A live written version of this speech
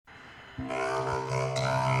Now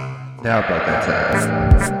about that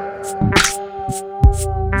time.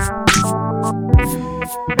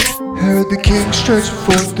 Herod the king stretched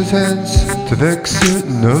forth his hands to vex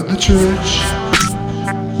certain of the church,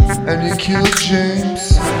 and he killed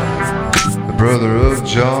James, the brother of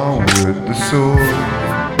John, with the sword.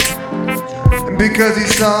 And because he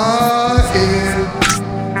saw it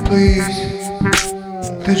pleased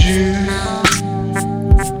the Jews,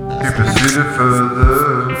 he proceeded further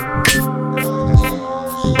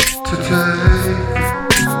to take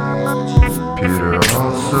Peter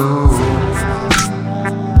also.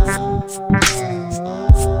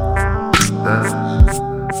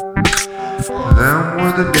 Then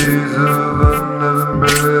were the days of unleavened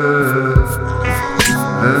bread.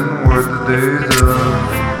 Then were the days of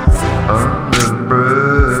unleavened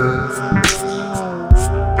bread.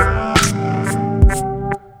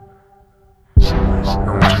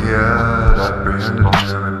 And when he had apprehended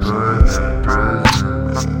him and put him in prison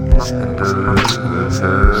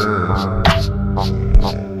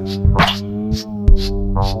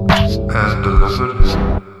and delivered him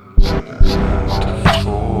to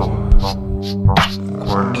 4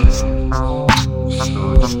 quaternions,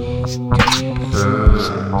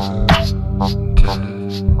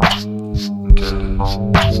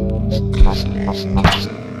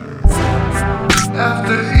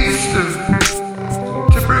 After Easter